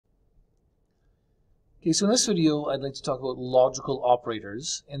Okay, so in this video, I'd like to talk about logical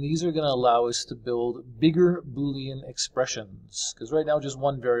operators, and these are going to allow us to build bigger Boolean expressions, because right now just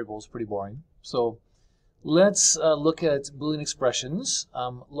one variable is pretty boring. So let's look at Boolean expressions.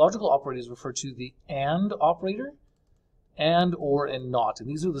 Logical operators refer to the AND operator, AND, OR, and NOT, and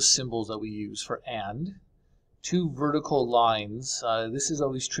these are the symbols that we use for AND. Two vertical lines. This is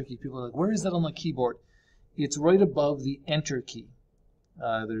always tricky. People are like, where is that on the keyboard? It's right above the Enter key.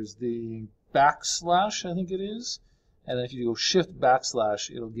 There's the backslash, I think it is, and then if you go shift backslash,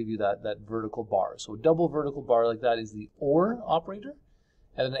 it'll give you that vertical bar. So a double vertical bar like that is the OR operator,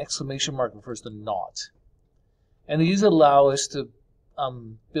 and an exclamation mark refers to NOT. And these allow us to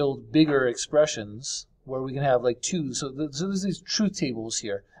build bigger expressions where we can have like two. So there's these truth tables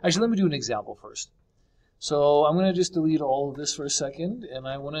here. Actually, let me do an example first. So I'm going to just delete all of this for a second, and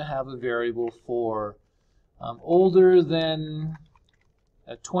I want to have a variable for older than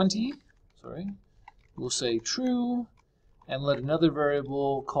 20. We'll say true, and let another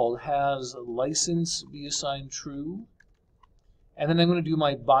variable called has license be assigned true. And then I'm going to do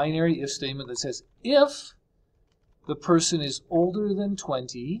my binary if statement that says if the person is older than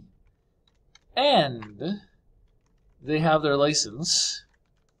 20 and they have their license,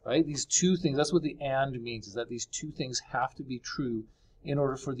 right? These two things, that's what the AND means, is that these two things have to be true in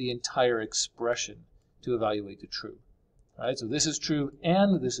order for the entire expression to evaluate to true. All right, so this is true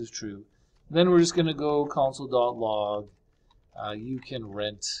and this is true. Then we're just going to go console.log, you can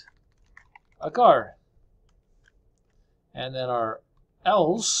rent a car. And then our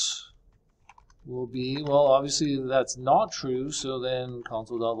else will be, well, obviously that's not true, so then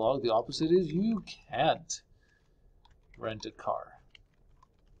console.log, the opposite is you can't rent a car.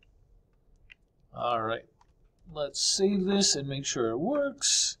 All right, let's save this and make sure it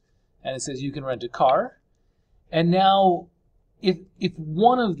works. And it says you can rent a car. And now, if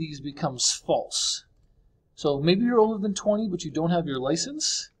one of these becomes false, so maybe you're older than 20, but you don't have your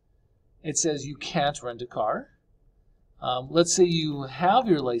license, it says you can't rent a car. Let's say you have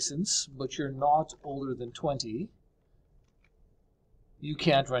your license, but you're not older than 20, you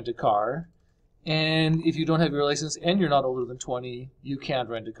can't rent a car. And if you don't have your license and you're not older than 20, you can't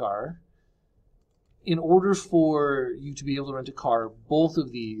rent a car. In order for you to be able to rent a car, both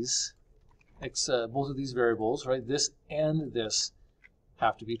of these variables, right, this and this,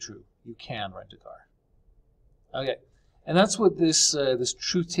 have to be true. You can rent a car. Okay, and that's what this this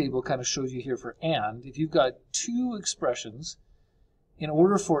truth table kind of shows you here for AND. If you've got two expressions, in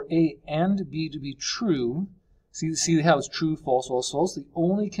order for A and B to be true, see how it's true, false, false, false. The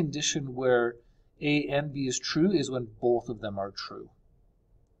only condition where A and B is true is when both of them are true.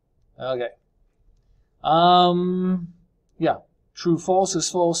 Okay. Yeah. True, false is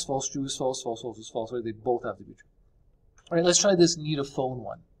false, false, true is false, false, false is false. Right? They both have to be true. All right, let's try this need a phone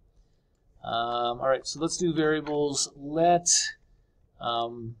one. All right, so let's do variables. Let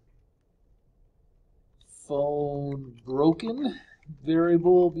phone broken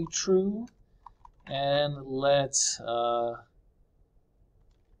variable be true, and let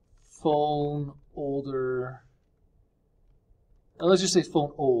phone older. Let's just say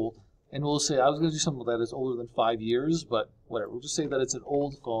phone old. And we'll say, I was going to do something that is older than 5 years, but whatever. We'll just say that it's an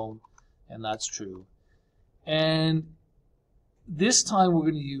old phone, and that's true. And this time we're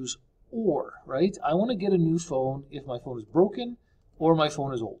going to use OR, right? I want to get a new phone if my phone is broken or my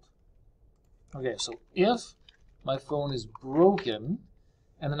phone is old. Okay, so if my phone is broken,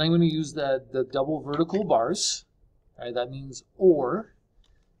 and then I'm going to use the double vertical bars, right? That means OR.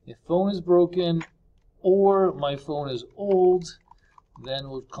 If phone is broken or my phone is old, then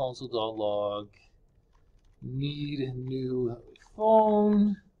we'll console.log need new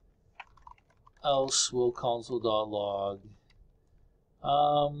phone, else we'll console.log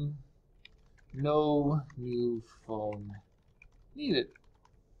no new phone needed.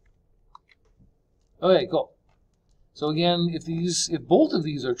 Okay, cool. So again, if both of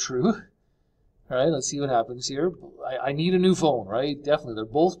these are true, all right, let's see what happens here. I need a new phone, right? Definitely, they're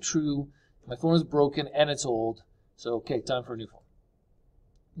both true. My phone is broken and it's old, so okay, time for a new phone.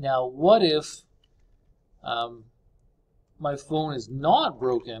 Now, what if my phone is not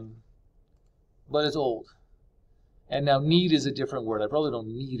broken, but it's old? And now need is a different word. I probably don't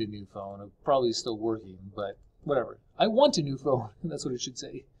need a new phone. I'm probably still working, but whatever. I want a new phone. That's what it should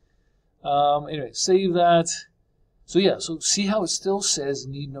say. Anyway, save that. So yeah, so see how it still says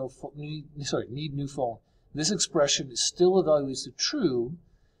need new phone. This expression still evaluates to true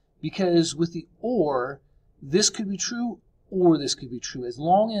because with the OR, this could be true or this could be true. As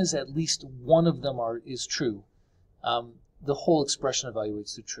long as at least one of them is true, the whole expression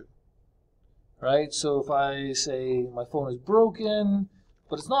evaluates to true. Right? So if I say my phone is broken,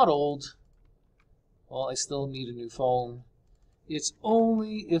 but it's not old, Well, I still need a new phone. It's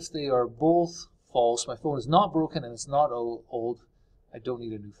only if they are both false. My phone is not broken and it's not old. I don't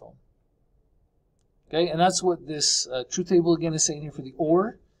need a new phone. Okay, and that's what this truth table again is saying here for the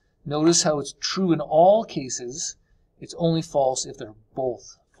OR. Notice how it's true in all cases. It's only false if they're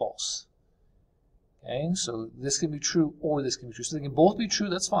both false. Okay, so this can be true or this can be true. So they can both be true,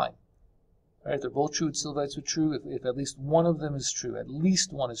 that's fine. All right, if they're both true, it still evaluates with true. If at least one of them is true, at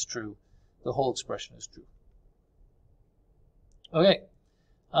least one is true, the whole expression is true. Okay,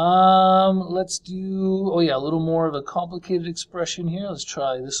 let's do, a little more of a complicated expression here. Let's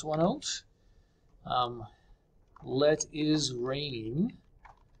try this one out. Let is raining.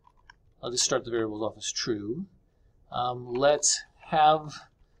 I'll just start the variables off as true. Let have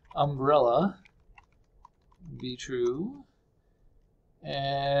umbrella be true.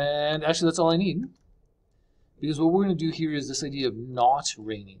 And actually, that's all I need. Because what we're going to do here is this idea of not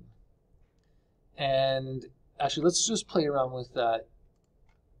raining. And actually, let's just play around with that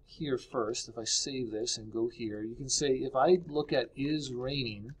here first. If I save this and go here, you can say if I look at is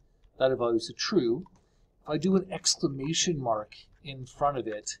raining, that evaluates to true. If I do an exclamation mark in front of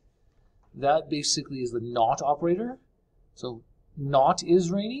it, that basically is the not operator. So not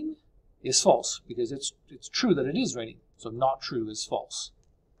is raining is false because it's true that it is raining. So not true is false.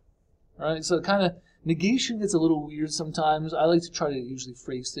 All right, so kind of negation gets a little weird sometimes. I like to try to usually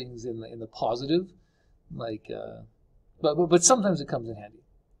phrase things in the positive, like, but sometimes it comes in handy.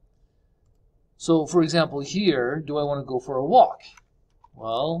 So for example, here, do I want to go for a walk?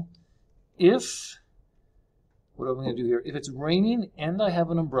 Well, what am I going to do here? If it's raining and I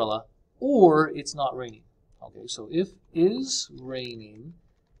have an umbrella, or it's not raining. Okay, so if is raining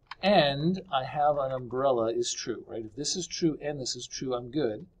and I have an umbrella is true, right? If this is true and this is true, I'm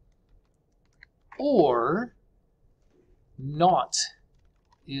good. Or not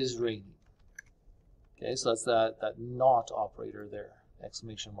is raining. Okay, so that's that not operator there,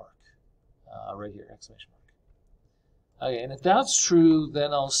 exclamation mark, right here, exclamation mark. Okay, and if that's true,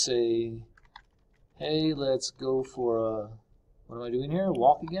 then I'll say, hey, let's go for a, what am I doing here?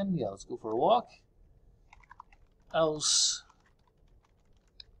 Walk again? Yeah, let's go for a walk. Else,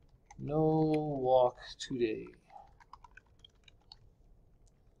 no walk today.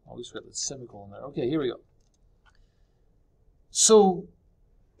 Always forget that semicolon there. Okay, here we go. So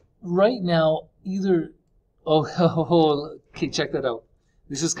right now, either, okay, check that out.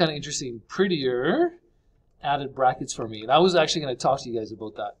 This is kind of interesting. Prettier added brackets for me. And I was actually going to talk to you guys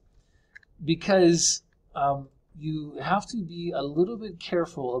about that. Because you have to be a little bit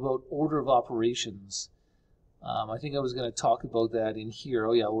careful about order of operations. I think I was going to talk about that in here.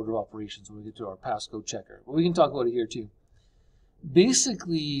 Oh yeah, order of operations when we get to our passcode checker. But we can talk about it here too.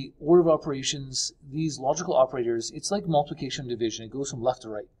 Basically, order of operations, these logical operators, it's like multiplication and division. It goes from left to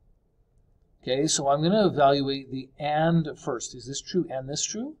right. Okay, so I'm going to evaluate the and first. Is this true and this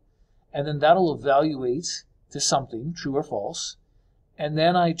true? And then that'll evaluate to something, true or false. And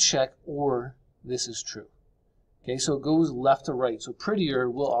then I check or this is true. Okay, so it goes left to right. So prettier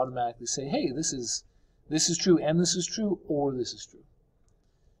will automatically say, hey, this is true and this is true or this is true.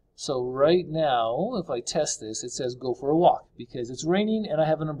 So right now, if I test this, it says go for a walk because it's raining and I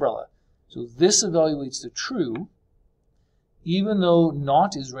have an umbrella. So this evaluates to true. Even though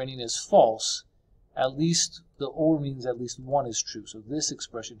not is raining is false, at least the or means at least one is true. So this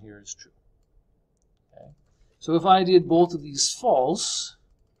expression here is true. Okay. So if I did both of these false,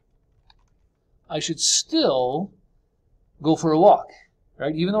 I should still go for a walk,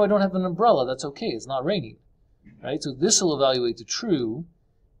 right? Even though I don't have an umbrella, that's okay. It's not raining, right? So this will evaluate to true,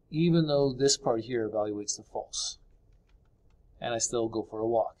 even though this part here evaluates to false. And I still go for a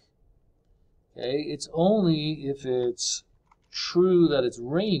walk. Okay, it's only if it's true that it's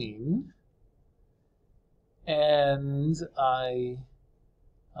raining and I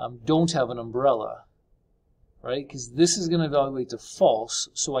don't have an umbrella, right? Because this is going to evaluate to false,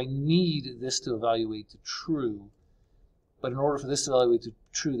 so I need this to evaluate to true. But in order for this to evaluate to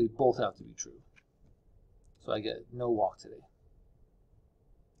true, they both have to be true. So I get no walk today.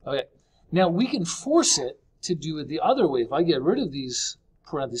 Okay, now we can force it to do it the other way. If I get rid of these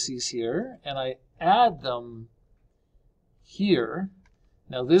parentheses here and I add them here,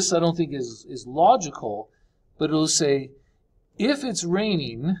 now this I don't think is logical, but it'll say if it's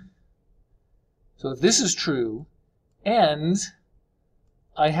raining, so if this is true, and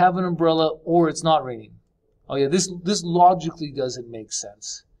I have an umbrella or it's not raining. Oh yeah, this logically doesn't make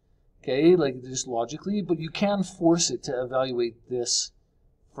sense. Okay, like just logically, but you can force it to evaluate this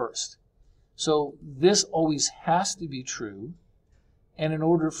first. So this always has to be true, and in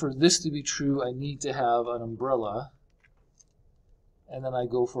order for this to be true, I need to have an umbrella, and then I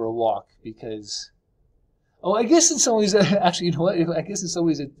go for a walk because Oh, I guess in some ways, actually, you know what? I guess in some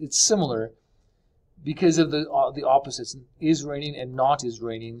ways it's similar because of the opposites. Is raining and not is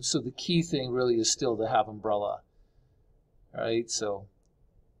raining. So the key thing really is still to have umbrella. All right, so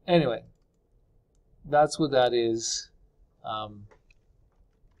anyway, that's what that is. Can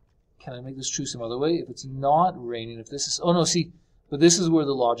I make this true some other way? If it's not raining, if this is... Oh, no, see, but this is where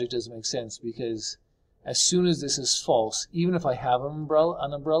the logic doesn't make sense because as soon as this is false, even if I have an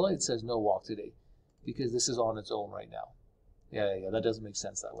umbrella, it says no walk today because this is on its own right now. Yeah, that doesn't make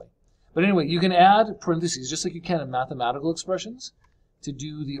sense that way. But anyway, you can add parentheses just like you can in mathematical expressions to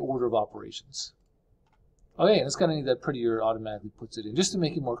do the order of operations. Okay, and it's kind of neat that Prettier automatically puts it in just to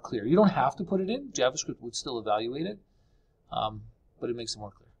make it more clear. You don't have to put it in. JavaScript would still evaluate it, but it makes it more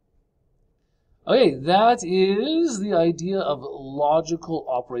clear. Okay, that is the idea of logical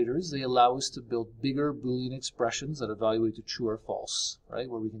operators. They allow us to build bigger Boolean expressions that evaluate to true or false, right?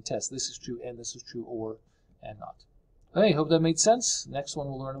 Where we can test this is true and this is true or and not. Okay, hope that made sense. Next one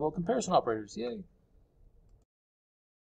we'll learn about comparison operators. Yay!